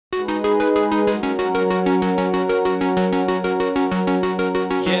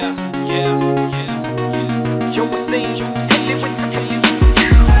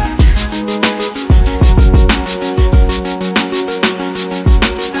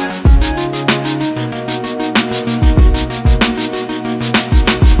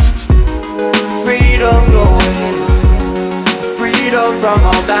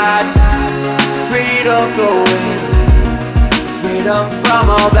freedom from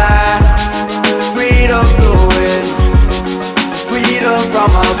all that. Freedom fluid. Freedom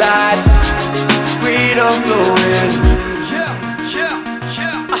from all that. Freedom fluid.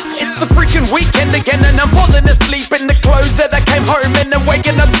 It's the freaking weekend again and I'm falling asleep in the clothes that I came home in and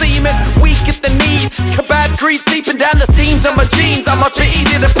waking up seeming weak at the knees. Kebab grease seeping down the seams of my jeans. I must be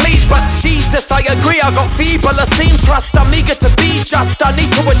easy to please, but Jesus, I agree, I got feeble esteem. Trust, I'm eager to be just, I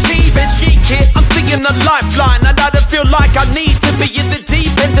need to achieve it. Cheek it, I'm seeing the lifeline, and I don't feel like I need to be in the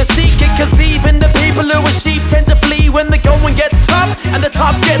deep end to seek it. Cause even the people who are sheep tend to flee when the going gets tough and the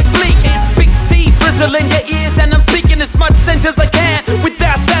tough gets bleak. It's big D Frizzle in your ears and I'm speaking as much sense as I can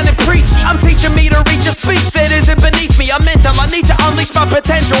without sounding preachy. I'm teaching me to reach a speech that isn't beneath me. I'm mental, I need to unleash my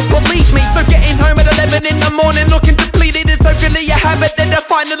potential, believe me. So getting home at 11 in the morning looking depleted is hopefully a habit that I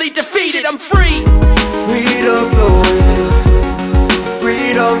finally defeated. I'm free. Freedom flowing.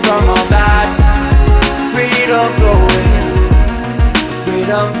 Freedom from all that. Freedom flowing.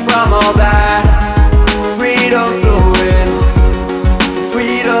 Freedom from all that. Freedom flowing.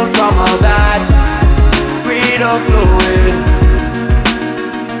 Freedom from all that. Freedom flowing.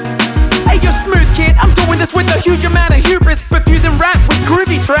 Hey, you're smooth kid, I'm doing this with a huge amount of hubris, but fusing rap with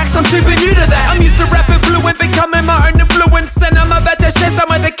groovy tracks, I'm super new to that. I'm used to rapping fluent, becoming my own influence, and I'm about to share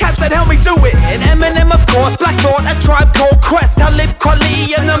some of the cats that help me do it. And Eminem, of course, Black Thought, A Tribe Called Quest, Talib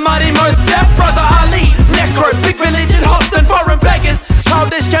Kweli, and the mighty Mos Def, Brother Ali, Necro, Big Village and Hops and Foreign Beggars,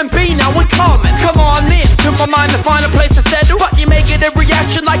 Childish Gambino and Carmen. Come on in, to my mind to find a place to settle, but you may get a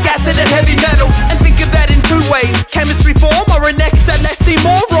reaction like acid and heavy metal. And think of that in two ways, chemistry form or an XL esteem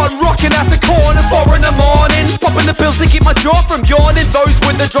moron, rocking out the corner 4 in the morning, popping the pills to keep my jaw from yawning. Those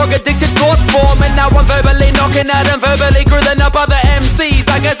with the drug addicted thoughts form, and now I'm verbally knocking out and verbally grilling up other MCs.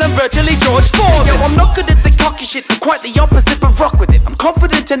 I guess I'm virtually George Foreman. Yo, I'm not good at the cocky shit, I'm quite the opposite, but rock with it. I'm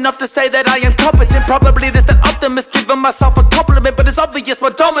confident enough to say that I am competent, probably just an optimist giving myself a compliment, but it's obvious my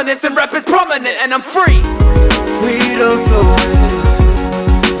dominance in rap is prominent, and I'm free. Freedom flowing.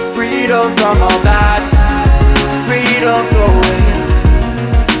 Freedom from all that. Freedom flowing.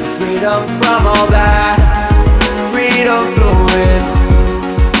 Freedom from all that. Freedom flowing.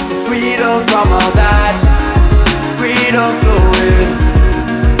 Freedom from all that. Freedom flowing.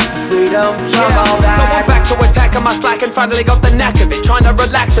 Freedom from all that. So I'm back to attacking my slack and finally got the knack of it. Trying to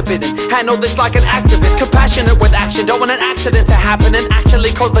relax a bit and handle this like an activist. Compassionate with action, don't want an accident to happen and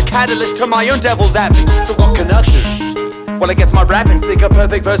actually cause the catalyst to my own devil's advocate. So what can I do? Well, I guess my rapping's think a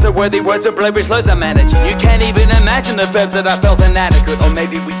perfect verse of worthy words of blurry slurs I'm managing. You can't even imagine the verbs that I felt inadequate, or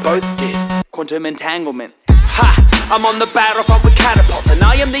maybe we both did. Quantum entanglement. Ha! I'm on the battlefront with catapults, and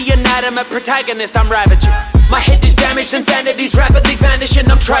I am the inanimate protagonist I'm ravaging. My head is damaged, insanity's rapidly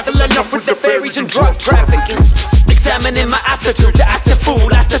vanishing. I'm traveling off with the fairies and drug trafficking. Examining my aptitude to act a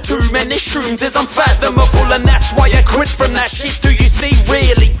fool after too many shrooms is unfathomable, and that's why I quit from that shit. Do you see,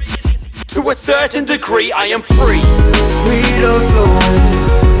 really? To a certain degree, I am free. Freedom flowing.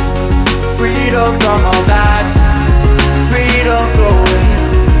 Freedom from all that. Freedom flowing.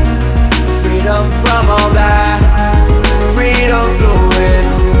 Freedom from all that. Freedom flowing.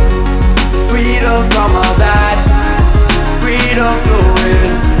 Freedom from all that. Freedom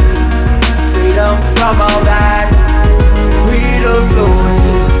flowing. Freedom from all that. Freedom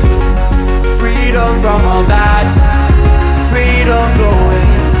flowing. Freedom from all that. Freedom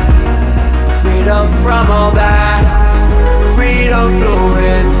flowing. Freedom from all that. Freedom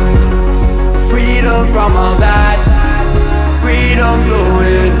flowing. Freedom from all that. Freedom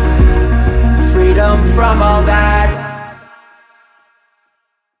flowing. Freedom from all that.